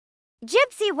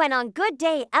Gypsy went on Good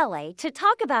Day LA to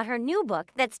talk about her new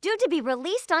book that's due to be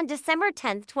released on December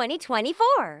 10th, 2024.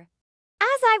 As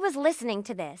I was listening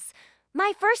to this,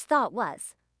 my first thought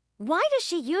was, why does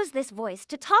she use this voice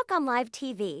to talk on live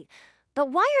TV?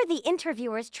 But why are the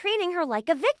interviewers treating her like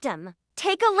a victim?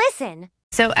 Take a listen.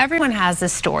 So everyone has a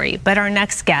story, but our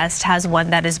next guest has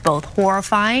one that is both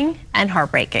horrifying and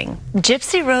heartbreaking.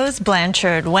 Gypsy Rose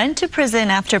Blanchard went to prison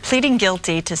after pleading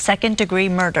guilty to second-degree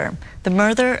murder, the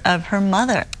murder of her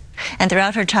mother. And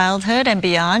throughout her childhood and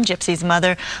beyond, Gypsy's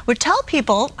mother would tell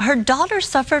people her daughter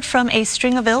suffered from a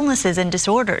string of illnesses and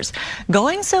disorders,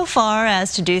 going so far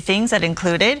as to do things that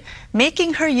included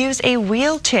making her use a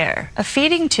wheelchair, a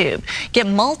feeding tube, get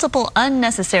multiple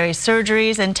unnecessary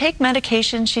surgeries, and take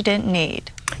medication she didn't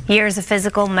need. Years of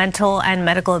physical, mental, and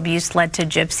medical abuse led to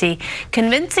Gypsy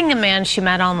convincing a man she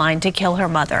met online to kill her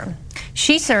mother.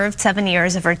 She served 7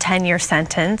 years of her 10-year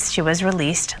sentence. She was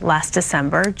released last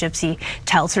December. Gypsy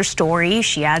tells her story.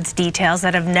 She adds details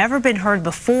that have never been heard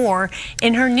before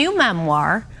in her new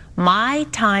memoir, My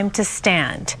Time to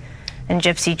Stand. And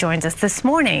Gypsy joins us this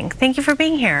morning. Thank you for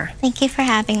being here. Thank you for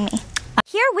having me.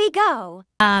 Here we go.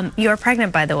 You're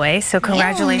pregnant, by the way, so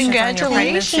congratulations on your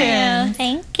pregnancy.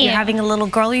 Thank you. You're having a little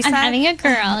girl, you said? I'm having a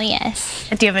girl, yes.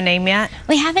 Do you have a name yet?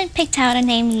 We haven't picked out a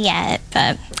name yet,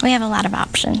 but we have a lot of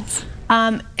options.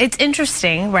 It's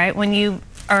interesting, right, when you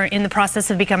are in the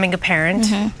process of becoming a parent,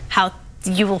 how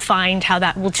you will find how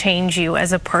that will change you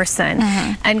as a person.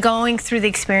 And going through the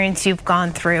experience you've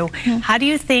gone through, how do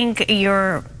you think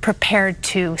you're prepared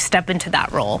to step into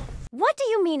that role? What do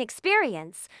you mean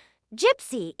experience?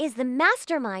 Gypsy is the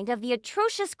mastermind of the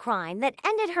atrocious crime that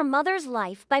ended her mother's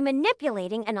life by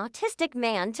manipulating an autistic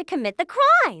man to commit the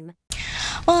crime.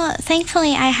 Well,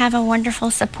 thankfully, I have a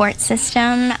wonderful support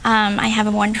system. I have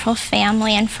a wonderful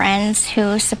family and friends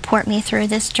who support me through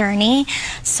this journey.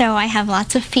 So I have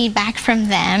lots of feedback from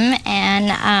them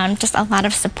and just a lot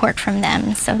of support from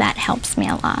them. So that helps me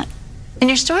a lot. And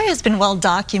your story has been well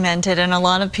documented, and a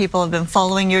lot of people have been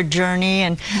following your journey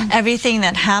and everything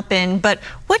that happened. But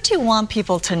what do you want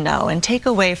people to know and take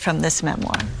away from this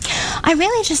memoir? I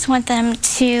really just want them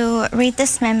to read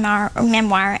this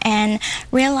memoir and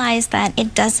realize that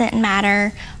it doesn't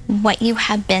matter what you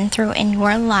have been through in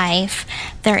your life.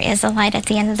 There is a light at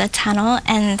the end of the tunnel,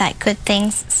 and that good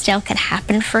things still could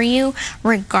happen for you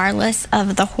regardless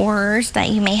of the horrors that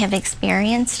you may have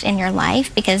experienced in your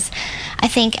life, because I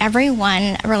think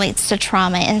everyone relates to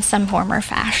trauma in some form or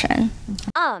fashion.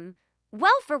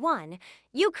 Well, for one,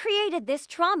 you created this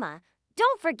trauma.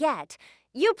 Don't forget,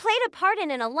 you played a part in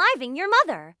unaliving your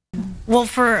mother. Well,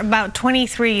 for about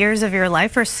 23 years of your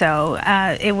life or so,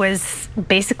 it was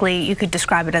basically, you could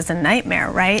describe it as a nightmare,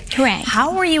 right? Correct.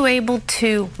 How were you able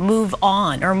to move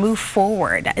on or move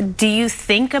forward? Do you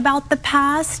think about the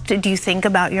past? Do you think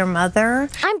about your mother?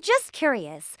 I'm just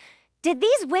curious. Did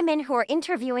these women who are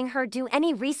interviewing her do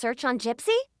any research on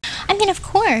Gypsy? I mean, of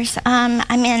course.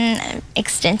 I'm in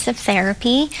extensive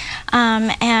therapy,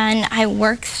 and I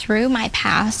work through my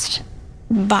past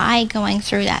by going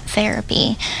through that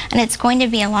therapy. And it's going to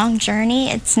be a long journey.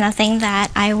 It's nothing that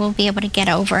I will be able to get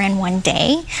over in one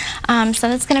day. So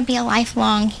it's going to be a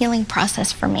lifelong healing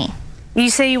process for me. You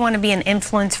say you want to be an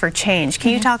influence for change.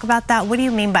 Can you talk about that? What do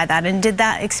you mean by that? And did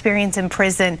that experience in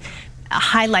prison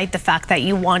highlight the fact that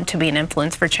you want to be an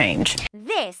influence for change?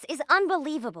 This is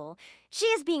unbelievable. She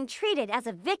is being treated as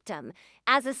a victim,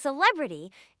 as a celebrity,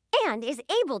 and is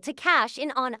able to cash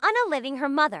in on unaliving her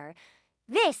mother.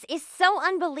 This is so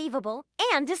unbelievable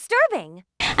and disturbing.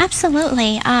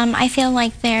 Absolutely. I feel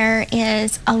like there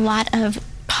is a lot of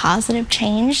positive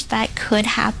change that could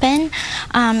happen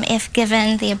if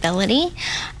given the ability.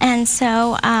 And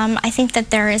so I think that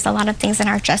there is a lot of things in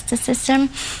our justice system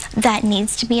that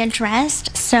needs to be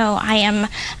addressed. So I am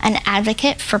an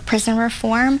advocate for prison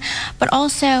reform, but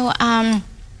also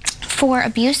for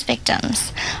abuse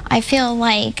victims. I feel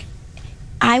like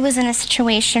I was in a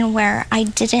situation where I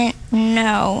didn't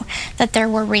know that there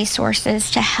were resources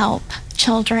to help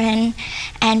children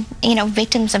and,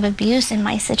 victims of abuse in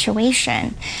my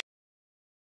situation.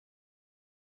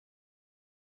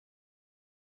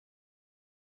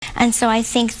 And so I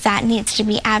think that needs to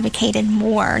be advocated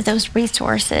more, those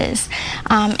resources,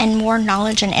 and more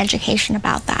knowledge and education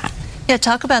about that. Yeah,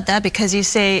 talk about that, because you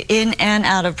say in and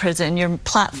out of prison, your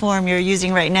platform you're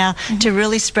using right now to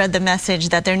really spread the message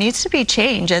that there needs to be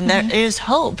change and there is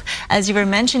hope, as you were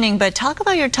mentioning. But talk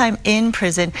about your time in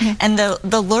prison and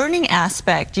the learning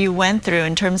aspect you went through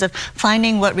in terms of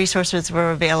finding what resources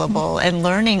were available and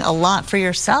learning a lot for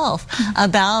yourself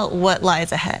about what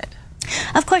lies ahead.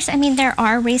 Of course, I mean, there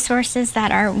are resources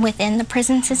that are within the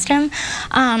prison system,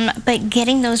 but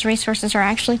getting those resources are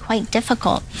actually quite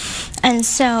difficult. And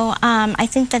so I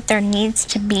think that there needs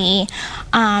to be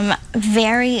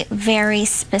very, very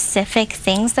specific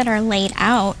things that are laid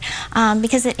out,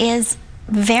 because it is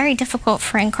very difficult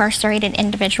for incarcerated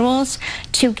individuals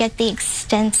to get the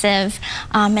extensive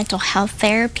mental health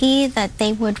therapy that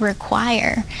they would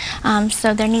require.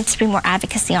 So there needs to be more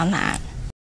advocacy on that.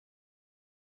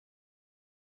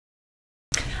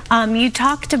 You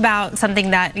talked about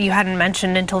something that you hadn't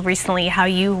mentioned until recently, how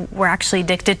you were actually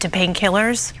addicted to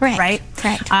painkillers, right?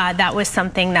 Right. That was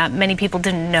something that many people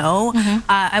didn't know.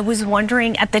 I was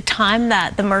wondering, at the time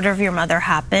that the murder of your mother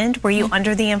happened, were you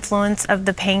under the influence of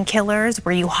the painkillers?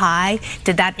 Were you high?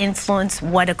 Did that influence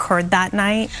what occurred that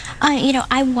night? You know,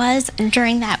 I was,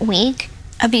 during that week,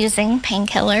 abusing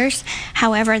painkillers.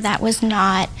 However, that was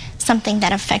not something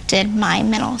that affected my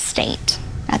mental state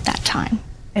at that time.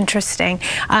 Interesting.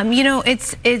 You know,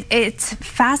 it's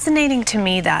fascinating to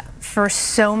me that for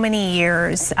so many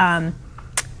years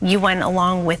you went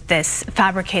along with this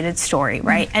fabricated story,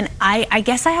 right? And I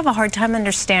guess I have a hard time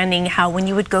understanding how, when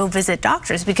you would go visit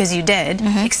doctors, because you did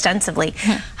extensively,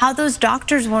 how those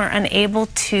doctors were unable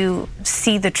to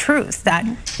see the truth, that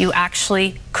you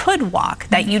actually could walk,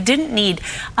 that you didn't need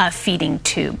a feeding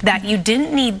tube, that you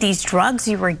didn't need these drugs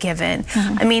you were given.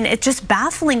 I mean, it's just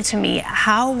baffling to me.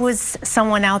 How was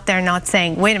someone out there not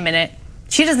saying, wait a minute,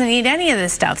 she doesn't need any of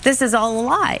this stuff, this is all a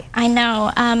lie? I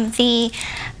know.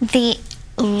 The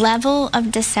level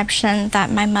of deception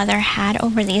that my mother had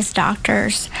over these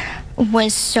doctors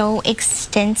was so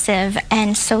extensive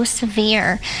and so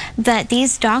severe that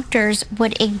these doctors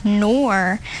would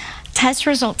ignore test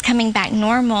results coming back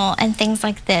normal and things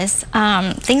like this,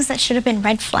 things that should have been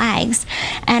red flags.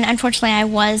 And unfortunately, I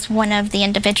was one of the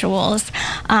individuals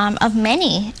of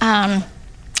many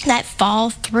that fall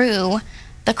through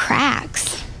the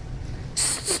cracks.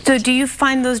 So do you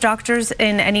find those doctors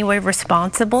in any way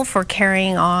responsible for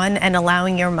carrying on and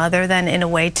allowing your mother then in a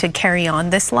way to carry on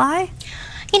this lie?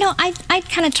 You know, I'd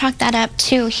kind of chalk that up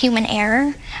to human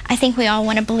error. I think we all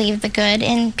want to believe the good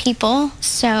in people.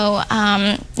 So,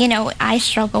 you know, I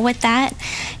struggle with that.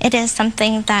 It is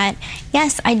something that,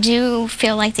 yes, I do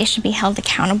feel like they should be held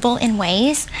accountable in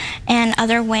ways. And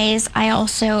other ways, I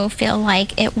also feel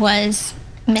like it was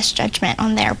misjudgment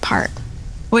on their part.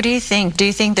 What do you think? Do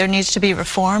you think there needs to be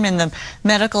reform in the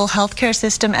medical healthcare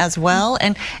system as well?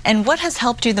 And what has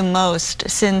helped you the most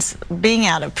since being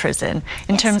out of prison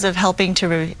in terms of helping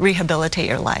to rehabilitate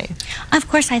your life? Of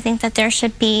course, I think that there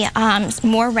should be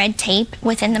more red tape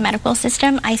within the medical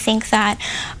system. I think that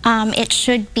it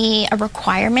should be a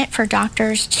requirement for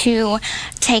doctors to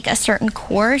take a certain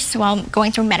course while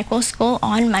going through medical school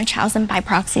on Munchausen by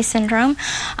proxy syndrome.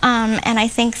 And I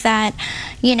think that,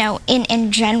 you know,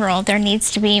 in general, there needs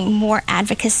to be more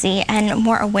advocacy and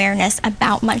more awareness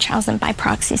about Munchausen by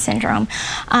proxy syndrome.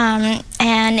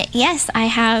 And yes, I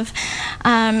have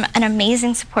an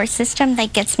amazing support system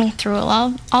that gets me through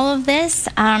all of this.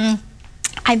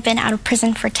 I've been out of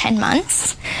prison for 10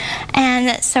 months,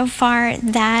 and so far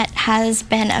that has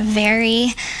been a very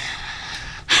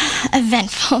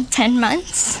eventful 10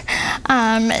 months.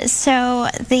 So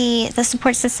the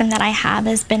support system that I have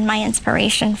has been my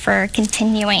inspiration for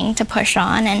continuing to push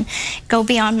on and go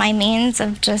beyond my means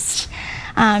of just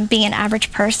being an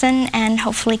average person, and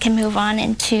hopefully can move on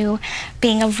into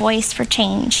being a voice for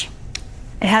change.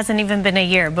 It hasn't even been a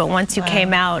year, but once you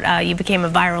came out, you became a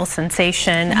viral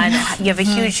sensation, and you have a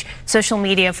huge social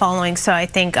media following. So I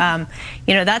think,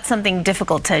 you know, that's something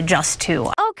difficult to adjust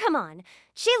to. Oh, come on.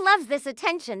 She loves this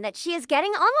attention that she is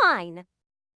getting online.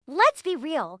 Let's be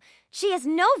real. She is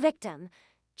no victim.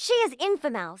 She is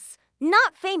infamous,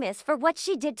 not famous for what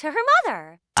she did to her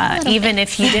mother. Even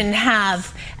if you didn't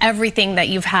have everything that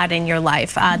you've had in your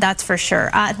life, that's for sure.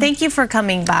 Thank you for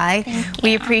coming by.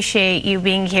 We appreciate you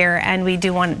being here, and we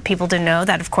do want people to know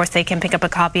that, of course, they can pick up a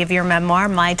copy of your memoir,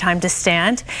 My Time to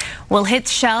Stand. Will hit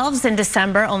shelves in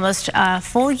December, almost a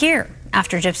full year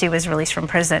after Gypsy was released from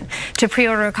prison. To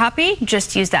pre-order a copy,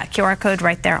 just use that QR code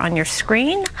right there on your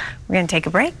screen. We're going to take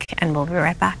a break, and we'll be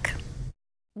right back.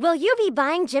 Will you be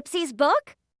buying Gypsy's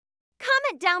book?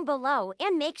 Comment down below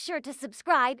and make sure to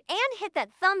subscribe and hit that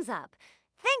thumbs up.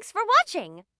 Thanks for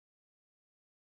watching.